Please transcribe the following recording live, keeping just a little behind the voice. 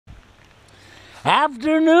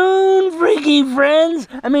Afternoon, freaky friends.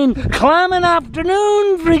 I mean, clamming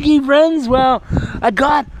afternoon, freaky friends. Well, I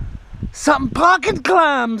got some pocket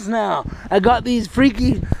clams now. I got these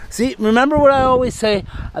freaky, see, remember what I always say?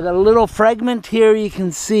 I got a little fragment here you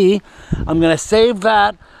can see. I'm gonna save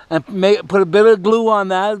that and put a bit of glue on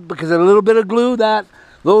that, because a little bit of glue,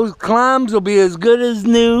 those clams will be as good as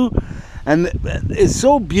new. And it's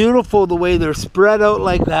so beautiful the way they're spread out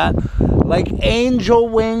like that, like angel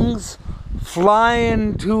wings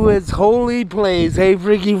flying to its holy place. Hey,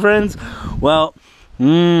 freaky friends. Well,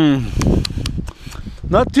 not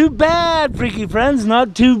too bad, freaky friends,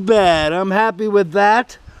 not too bad. I'm happy with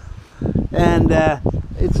that. And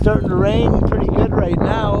it's starting to rain pretty good right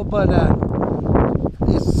now, but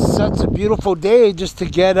it's such a beautiful day just to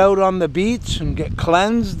get out on the beach and get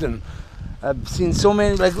cleansed. And I've seen so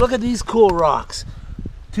many, like, look at these cool rocks.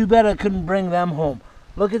 Too bad I couldn't bring them home.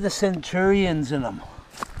 Look at the centurions in them.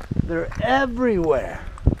 They're everywhere.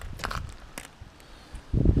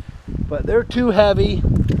 But they're too heavy.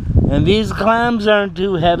 And these clams aren't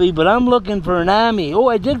too heavy, but I'm looking for an ammy. Oh,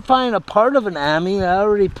 I did find a part of an ammy. I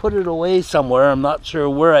already put it away somewhere. I'm not sure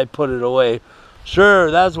where I put it away. Sure,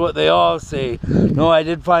 that's what they all say. No, I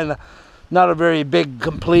did find not a very big,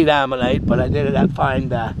 complete ammonite, but I did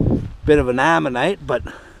find a bit of an ammonite, but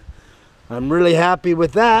I'm really happy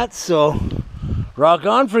with that. So, rock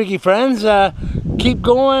on, freaky friends. Keep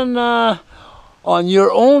going on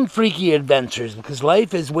your own freaky adventures, because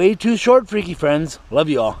life is way too short, freaky friends. Love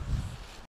you all.